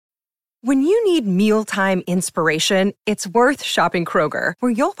When you need mealtime inspiration, it's worth shopping Kroger,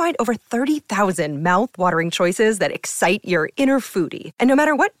 where you'll find over 30,000 mouth-watering choices that excite your inner foodie. And no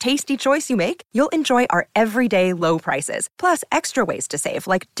matter what tasty choice you make, you'll enjoy our everyday low prices, plus extra ways to save,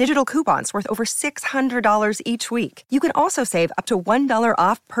 like digital coupons worth over $600 each week. You can also save up to $1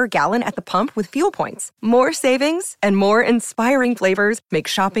 off per gallon at the pump with fuel points. More savings and more inspiring flavors make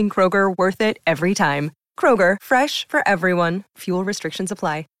shopping Kroger worth it every time. Kroger, fresh for everyone. Fuel restrictions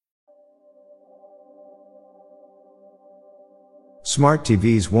apply. Smart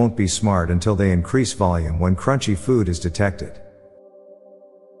TVs won't be smart until they increase volume when crunchy food is detected.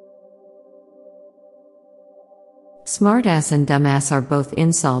 Smartass and dumbass are both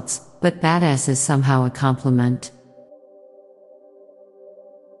insults, but badass is somehow a compliment.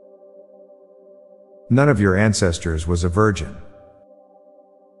 None of your ancestors was a virgin.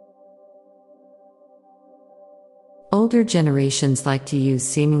 Older generations like to use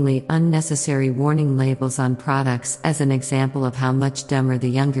seemingly unnecessary warning labels on products as an example of how much dumber the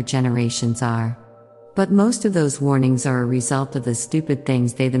younger generations are. But most of those warnings are a result of the stupid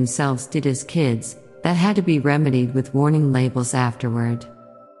things they themselves did as kids, that had to be remedied with warning labels afterward.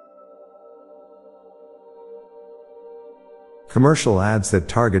 Commercial ads that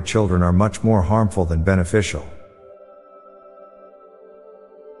target children are much more harmful than beneficial.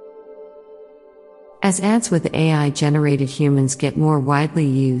 As ads with AI-generated humans get more widely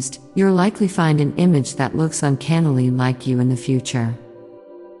used, you'll likely find an image that looks uncannily like you in the future.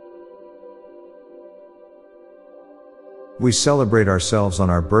 We celebrate ourselves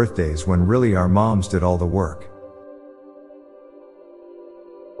on our birthdays when really our moms did all the work.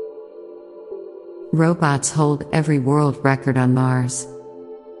 Robots hold every world record on Mars.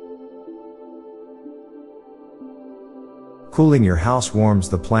 Cooling your house warms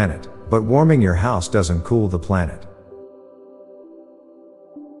the planet, but warming your house doesn't cool the planet.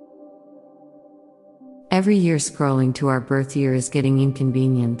 Every year scrolling to our birth year is getting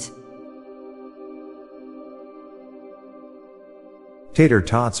inconvenient. Tater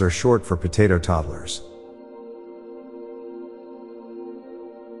tots are short for potato toddlers.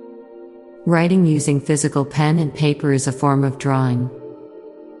 Writing using physical pen and paper is a form of drawing.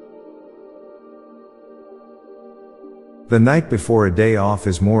 The night before a day off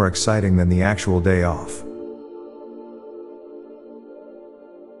is more exciting than the actual day off.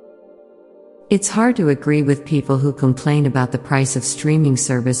 It's hard to agree with people who complain about the price of streaming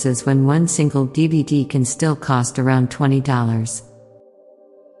services when one single DVD can still cost around $20.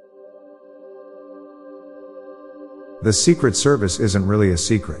 The Secret Service isn't really a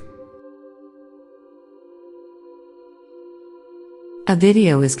secret. A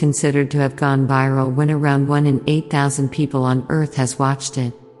video is considered to have gone viral when around 1 in 8,000 people on Earth has watched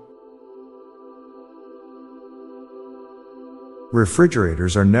it.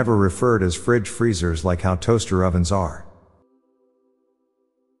 Refrigerators are never referred as fridge freezers like how toaster ovens are.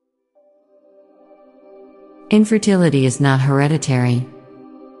 Infertility is not hereditary.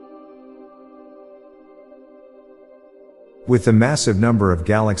 With the massive number of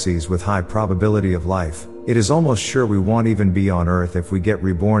galaxies with high probability of life, it is almost sure we won't even be on Earth if we get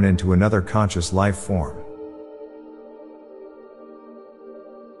reborn into another conscious life form.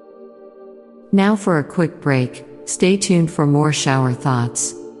 Now for a quick break, stay tuned for more shower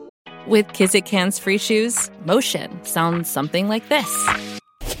thoughts. With Kizik hands-free shoes, motion sounds something like this.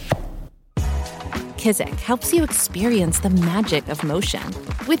 Kizik helps you experience the magic of motion.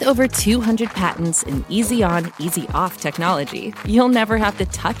 With over 200 patents and easy-on, easy-off technology, you'll never have to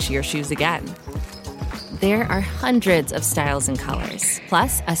touch your shoes again. There are hundreds of styles and colors,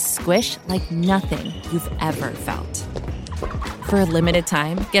 plus a squish like nothing you've ever felt. For a limited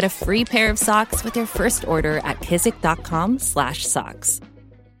time, get a free pair of socks with your first order at kizik.com/socks.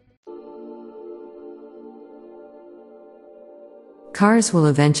 Cars will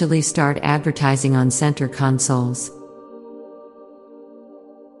eventually start advertising on center consoles.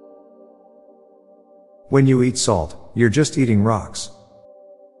 When you eat salt, you're just eating rocks.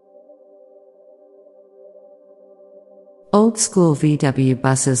 Old school VW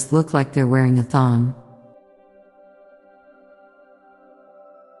buses look like they're wearing a thong.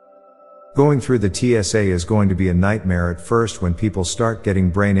 Going through the TSA is going to be a nightmare at first when people start getting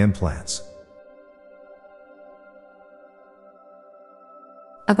brain implants.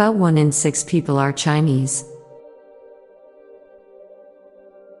 About 1 in 6 people are Chinese.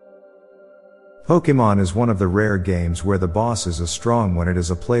 Pokemon is one of the rare games where the boss is as strong when it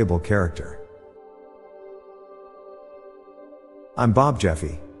is a playable character. I'm Bob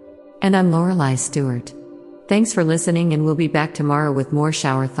Jeffy. And I'm Lorelei Stewart. Thanks for listening, and we'll be back tomorrow with more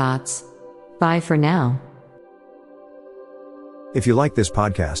shower thoughts. Bye for now. If you like this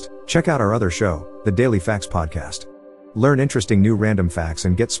podcast, check out our other show, the Daily Facts Podcast. Learn interesting new random facts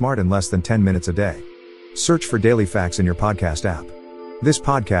and get smart in less than 10 minutes a day. Search for Daily Facts in your podcast app. This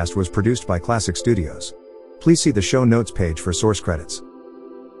podcast was produced by Classic Studios. Please see the show notes page for source credits.